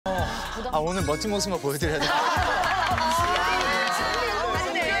아, 오늘 멋진 모습만 보여드려야 돼.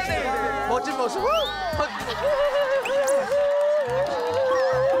 멋진 모습?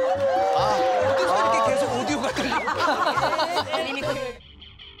 이렇게 계속 오디오가 들려.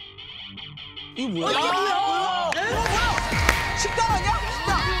 이거 뭐야? 이게 뭐야? 이거 뭐야? 식당 아니야?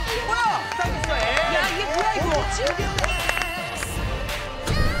 식당. 뭐야? 야, 이게 뭐야 이거?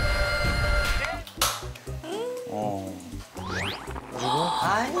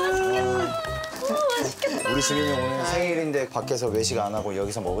 우리 지민이 오늘 생일인데 밖에서 외식 안 하고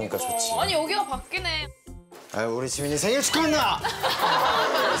여기서 먹으니까 좋지. 아니 여기가 바뀌네. 아, 우리 지민이 생일 축하한다!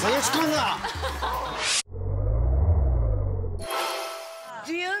 생일 축하한다!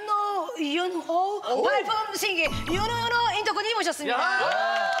 Do you know 윤호? 발품 신기 윤호 인터콘이 모셨습니다.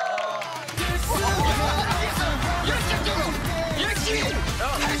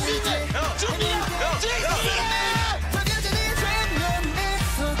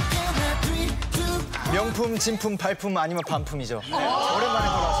 명품, 진품, 발품 아니면 반품이죠. 오랜만에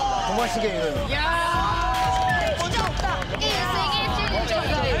돌아왔습니다. 동방신기 윤호.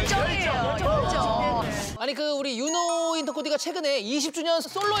 아니 그 우리 윤호 인터코디가 최근에 20주년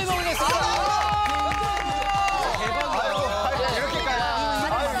솔로 앨범을 냈어요.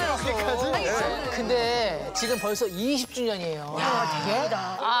 근데 지금 벌써 20주년이에요. 되게?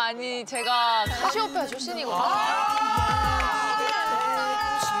 아니 제가 카시오페아 출신이거든요.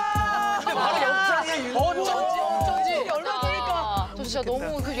 바로 옆자리에 어쩐지. 얼마나 되니까. 저 진짜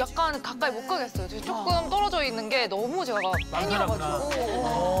너무 그 약간 가까이 못 가겠어요. 조금 떨어져 있는 게 너무 제가 팬이어가지고.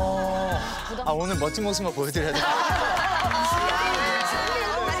 아, 오늘 멋진 모습만 보여드려야 돼.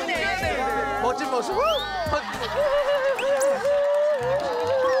 멋진 모습?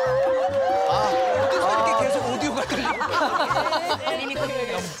 이렇게 계속 오디오가 들려.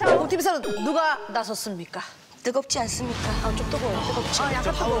 자, OTV에서는 누가 나섰습니까? 뜨겁지 않습니까? 아, 좀 뜨거워요. 뜨겁지.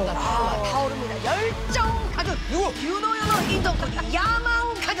 약간 타오른다. 타오릅니다. 열정 가득 윤호 인터코디,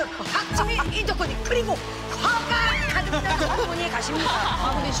 야망 가득 박지민 인터코디, 그리고 화가 가득한 두 분이 가십니다.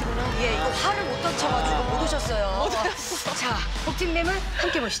 화분이시구나. 예, 이거 화를 못 떨쳐가지고 못 오셨어요. 자, 복팀 mem을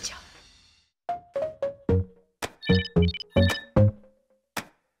함께 보시죠.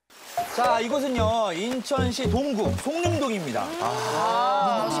 자, 이곳은요 인천시 동구 송림동입니다.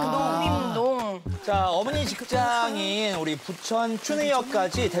 송림동. 자, 어머니 직장인 우리 부천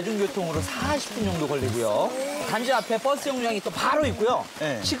춘의역까지 대중교통으로 40분 정도 걸리고요. 단지 앞에 버스 정류장이 또 바로 있고요.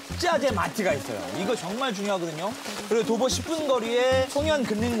 네. 식자재 마트가 있어요. 이거 정말 중요하거든요. 그리고 도보 10분 거리에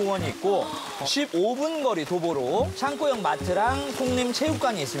송현근린공원이 있고 15분 거리 도보로 창고역 마트랑 송림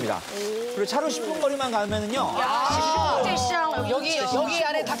체육관이 있습니다. 그리고 차로 10분 거리만 가면은요. 국제시장 여기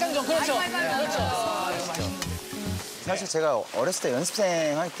안에 닭강정 그렇죠. 사실 제가 어렸을 때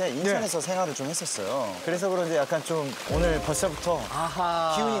연습생 할 때 인천에서 생활을 좀 했었어요. 그래서 그런지 약간 좀 오늘 벌써부터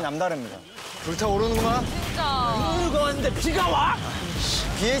기운이 남다릅니다. 불타오르는구나. 진짜. 눈을 그었는데 비가 와?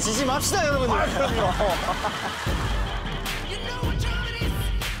 비에 지지 맙시다, 여러분들. 그럼요.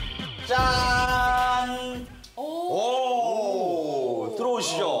 짠! 오!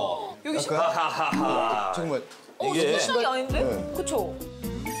 들어오시죠. 여기 하하하하. 정말. 이게 시장이 아닌데? 네. 그쵸?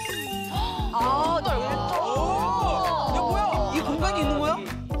 아, 넓다. 야, 뭐야? 이 공간이 있는 거야?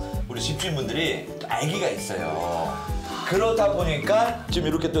 우리 집주인분들이 아기가 있어요. 그러다 보니까 지금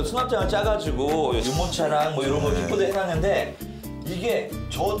이렇게 또 수납장을 짜가지고 유모차랑 뭐 이런 거 킥보드 해놨는데 이게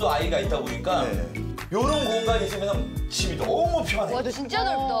저도 아이가 있다 보니까 이런 공간이 있으면 집이 너무 편해요. 와, 진짜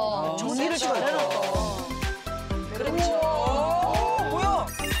넓다. 정리를 좀 해놨다. 그렇죠. 뭐야?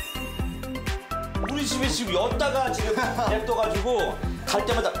 우리 집에 지금 엿다가 지금 냅둬가지고 갈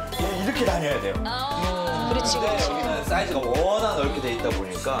때마다 이렇게 다녀야 돼요. 그렇지, 근데 여기는 사이즈가 워낙 넓게 돼 있다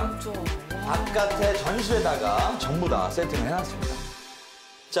보니까 바깥에 전실에다가 전부 다 세팅을 해놨습니다.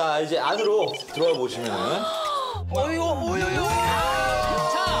 자, 이제 안으로 들어가 보시면은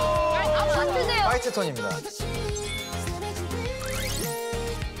드세요. 화이트 톤입니다.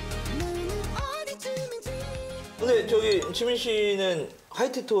 근데 저기 지민 씨는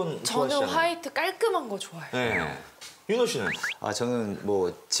화이트 톤 저는 좋아하시잖아요. 화이트 깔끔한 거 좋아해요. 네. 윤호 씨는? 아, 저는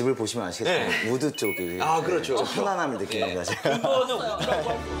뭐 집을 보시면 아시겠지만 네. 우드 쪽이 아, 그렇죠. 좀 편안함을 느낍니다, 제가.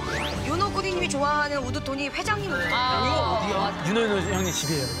 이거는 윤호 코디님이 좋아하는 우드톤이 회장님 우드톤. 윤호 형님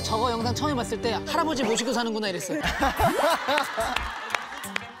집이에요. 저거 영상 처음 봤을 때 할아버지 모시고 사는구나 이랬어요.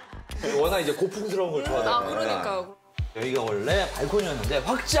 워낙 이제 고풍스러운 걸 좋아하다 보니까. 그러니까요. 여기가 원래 발코니였는데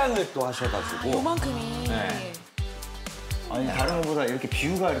확장을 또 하셔가지고. 요만큼이. 네. 아니, 다른 것보다 이렇게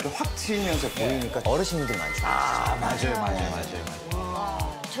뷰가 이렇게 확 트이면서 보이니까 어르신들이 많이 좋아하시죠. 아,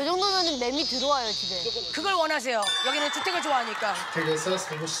 맞아요. 저 정도면 매미 들어와요, 집에. 그걸 원하세요. 여기는 주택을 좋아하니까. 주택에서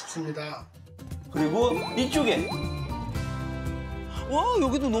살고 싶습니다. 그리고 이쪽에. 와,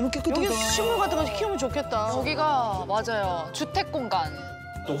 여기도 너무 깨끗하다. 여기 식물 같은 거 키우면 좋겠다. 여기가 맞아요. 주택 공간.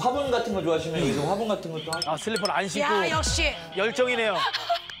 또 화분 같은 거 좋아하시면 여기서 화분 같은 것도 하고. 아, 슬리퍼를 안 신고 야, 역시. 열정이네요.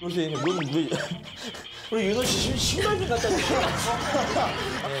 요새 우리 윤호 씨 신발 좀 갖다 주세요.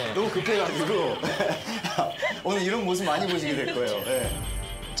 너무 급해가지고 오늘 이런 모습 많이 보시게 될 거예요. 네.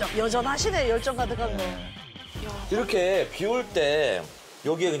 여전하시네, 열정 가득한 거. 이렇게 비 올 때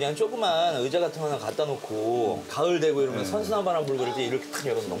여기에 그냥 조그만 의자 같은 거 하나 갖다 놓고 가을 되고 이러면 선선한 바람 불고 이럴 때 이렇게 탁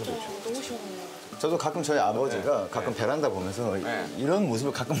열어서 너무 좋죠. 너무 시원해요. 저도 가끔 저희 아버지가 가끔 베란다 보면서 이런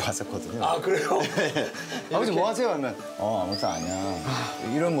모습을 가끔 봤었거든요. 아, 그래요? 아버지 뭐 하세요? 하면 아무것도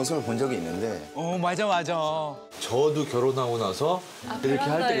아니야. 이런 모습을 본 적이 있는데 맞아, 맞아. 저도 결혼하고 나서 이렇게 할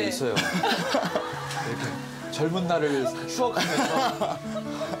때가 베란다에. 있어요. 이렇게 젊은 날을 추억하면서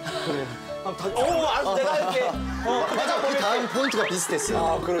그래. 알았어, 내가 할게. 맞아, 그 다음 포인트가 비슷했어요.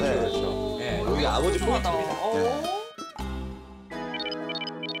 아, 그렇죠, 그렇죠. 예, 여기 아버지 포인트입니다.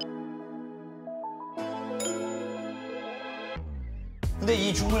 근데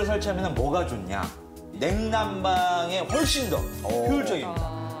이 중문을 설치하면 뭐가 좋냐? 냉난방에 훨씬 더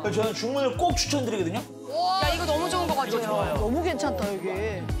효율적입니다. 그래서 저는 중문을 꼭 추천드리거든요. 야, 이거 너무 좋은 것 같아요. 너무 괜찮다,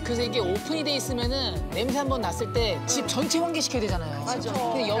 여기. 그래서 이게 오픈이 돼 있으면은 냄새 한 번 났을 때 집 전체 환기시켜야 되잖아요. 맞아.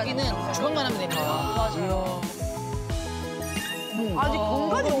 근데 여기는 주방만 하면 되니까. 맞아요. 아니,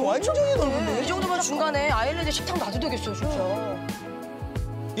 공간이 엄청 넓은데? 이 정도면 중간에 아일랜드 식탁 놔도 되겠어요, 진짜.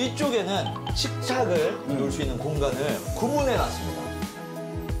 이쪽에는 식탁을 놓을 수 있는 공간을 구분해 놨습니다.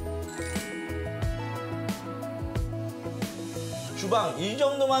 주방 이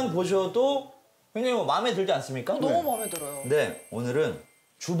정도만 보셔도 굉장히 뭐 마음에 들지 않습니까? 너무 마음에 들어요. 네, 오늘은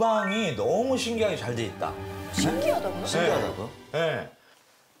주방이 너무 신기하게 잘 돼 있다. 신기하다고요? 신기하다고요? 네.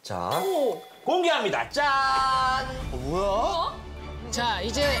 자, 공개합니다. 짠! 뭐야? 자,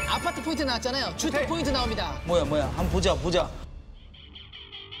 이제 아파트 포인트 나왔잖아요. 주택 포인트 나옵니다. 뭐야, 한번 보자. 이거 뭐야?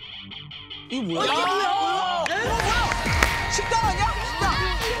 이게 뭐야? 식당 아니야? 식당!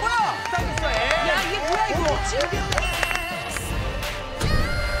 뭐야? 식당 있어, 야, 이게 뭐야, 이거?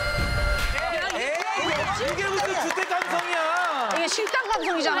 이게 무슨 주택 감성이야. 이게 식당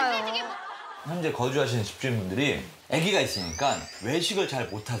감성이잖아요. 현재 거주하시는 집주인분들이 아기가 있으니까 외식을 잘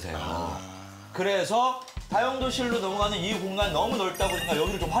못하세요. 그래서 다용도실로 넘어가는 이 공간 너무 넓다 보니까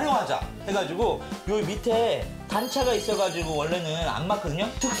여기를 좀 활용하자 해가지고 여기 밑에 단차가 있어가지고 원래는 안 맞거든요.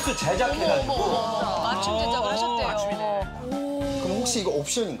 특수 제작해가지고. 맞춤 제작을 하셨대요. 그럼 혹시 이거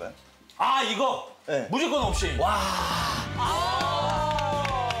옵션인가요? 아, 이거 네. 무조건 옵션. 와.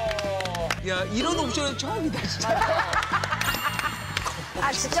 야, 이런 옵션은 처음이다, 진짜.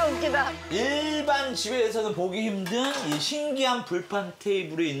 아, 진짜 웃기다. 일반 집에서는 보기 힘든 이 신기한 불판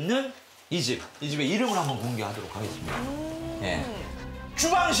테이블이 있는 이 집. 이 집의 이름을 한번 공개하도록 하겠습니다. 예.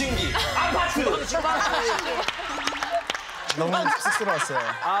 주방신기 아파트. 너무 쑥스러웠어요.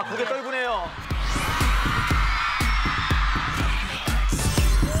 아, 고개 떨구네요.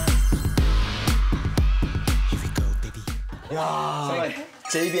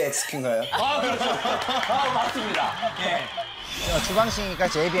 JBXQ인가요? 아, 그렇죠. 아, 맞습니다. 예. 주방식이니까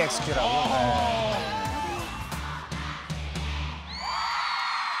JBXQ라고.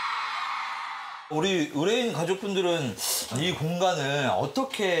 우리 의뢰인 가족분들은 이 공간을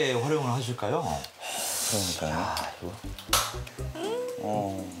어떻게 활용을 하실까요? 그러니까요.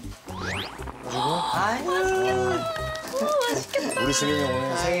 우리 지민이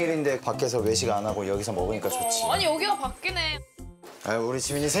오늘 생일인데 밖에서 외식 안 하고 여기서 먹으니까 좋지. 아니, 여기가 바뀌네. 아유, 우리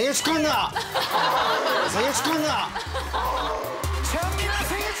지민이 생일 축하한다! 생일 축하한다!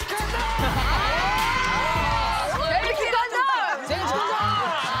 생일 축하한다! 생일 축하한다!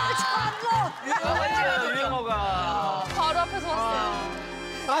 유행어가. 바로 앞에서 왔어요.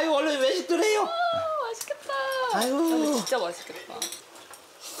 아유, 얼른 외식들 해요. 맛있겠다. 아유. 진짜 맛있겠다.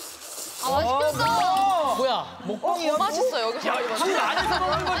 아, 맛있겠다. 뭐야? 더 맛있어, 여기서. 집 안에서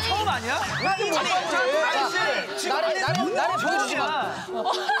먹는 건 처음 아니야? 나를 보여주지 마.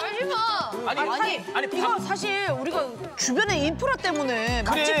 빨리 마. 아니, 이거 사실 우리가 주변에 인프라 때문에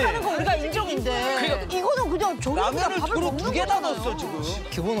맛집 하는 거 우리가 인정인데 이거는 그냥 저기 그냥 라면을 밥을 도로 먹는 2개나 거잖아요. 넣었어, 지금.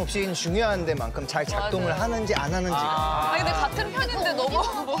 기본 옵션이 중요한 데만큼 잘 작동을 하는지 안 하는지가. 아니, 근데 같은 편인데 너무.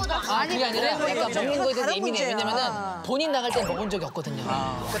 아, 그게 아니라 그러니까 먹는 거에 대해서 다른 예민해. 문제야. 왜냐면은 본인 나갈 때 먹은 적이 없거든요.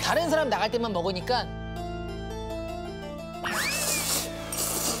 그러니까 다른 사람 나갈 때만 먹으니까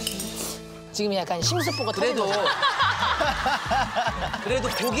지금 약간 심수포가 그래도 터진 거죠. 그래도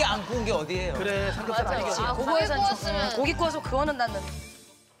고기 안 구운 게 어디예요? 그래, 삼겹살 아니겠지. 아, 고기 구웠으면. 고기 구워서 그거는 나는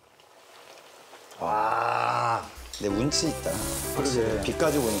와, 내 운치 있다. 그러게.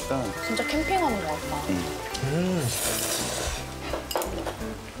 비까지 오니까. 진짜 캠핑하는 것 같다.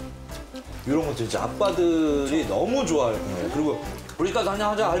 이런 것들 진짜 아빠들이 너무 좋아할 거예요. 그리고 우리까지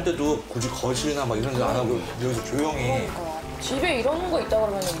한잔 하자 할 때도 굳이 거실이나 막 이런 데 안 하고 여기서 조용히. 집에 이런 거 있다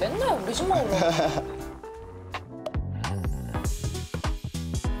그러면 맨날 우리 집만 올라가.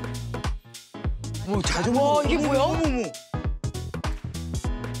 뭐 자주 먹어. 이게 뭐야?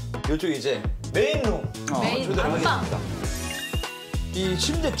 이쪽이 이제 메인룸 초대를 하겠습니다. 이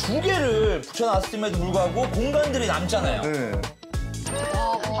침대 2개를 붙여놨음에도 불구하고 공간들이 남잖아요. 네.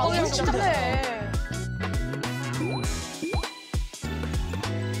 아, 진짜 해.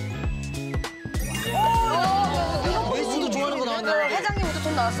 모두 좋아하는 거 나왔네. 회장님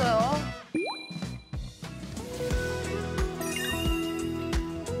우드톤 나왔어요.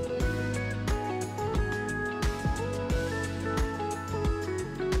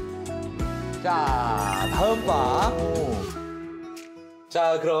 자, 다음 방.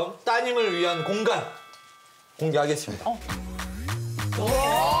 자, 그럼 따님을 위한 공간 공개하겠습니다.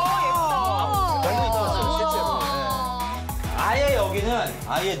 아예 여기는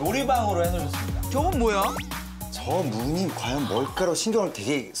아예 놀이방으로 해놓으셨습니다. 저건 뭐야? 저 문이 과연 뭘까로 신경을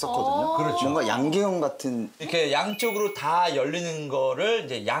되게 썼거든요. 그렇죠. 뭔가 양계형 같은. 이렇게 양쪽으로 다 열리는 거를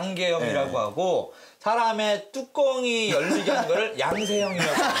이제 양계형이라고 하고 사람의 뚜껑이 열리게 하는 거를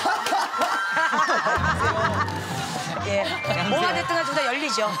양세형이라고 합니다. 예. 뭐가 됐든 간에 둘 다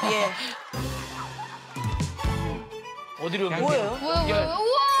열리죠. 예. 어디로 연결? 뭐예요? 뭐야?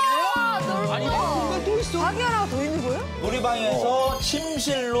 우와! 넓어. 또 있어? 방이 하나가 더 있는 거예요? 놀이방에서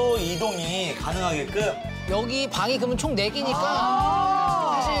침실로 이동이 가능하게끔 여기 방이 그러면 총 4개니까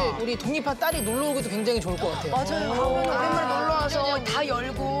사실 우리 독립한 딸이 놀러 오기도 굉장히 좋을 것 같아요. 맞아요. 그러면 오랜만에 놀러 와서 다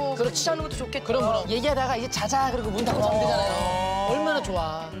열고 그렇지. 하는 것도 좋겠다. 그럼. 얘기하다가 이제 자자 그리고 문 닫고 자면 되잖아요. 얼마나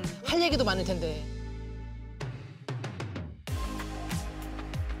좋아. 할 얘기도 많을 텐데.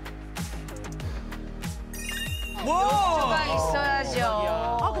 가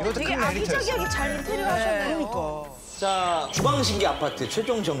있어야죠. 아, 근데 이것도 되게 큰 메리트였어요. 아기자기하게 잘 인테리어 하셨네요. 그러니까. 자 주방신기 아파트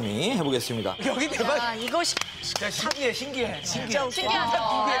최종 정리 해보겠습니다. 여기 대박. 아, 이거 신기해, 신기해. 진짜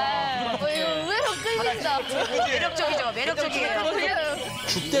신기하다. 의외로 끌린다. 매력적이죠. 매력적이에요.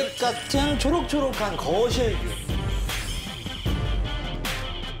 주택 같은 초록초록한 거실 뷰.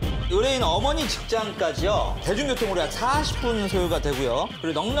 의뢰인 어머니 직장까지요. 대중교통으로 약 40분 소요가 되고요.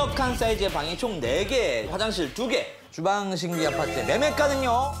 그리고 넉넉한 사이즈의 방이 총 4개, 화장실 2개. 주방신기 아파트의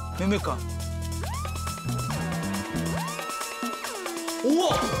매매가는요. 매매가. 5억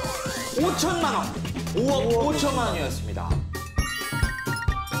 5천만 원. 5억 5천만 원이었습니다.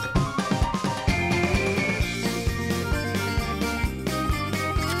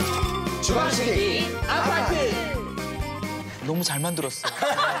 주방신기 아파트. 너무 잘 만들었어.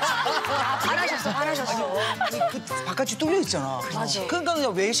 반하셨어. 그 바깥이 뚫려 있잖아. 맞아. 그러니까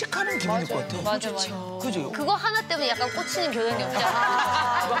그냥 외식하는 기분일 것 같아. 맞아. 그죠? 그거 하나 때문에 약간 꽂히는 경향이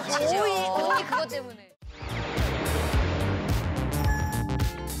없잖아. 오이 그거 때문에.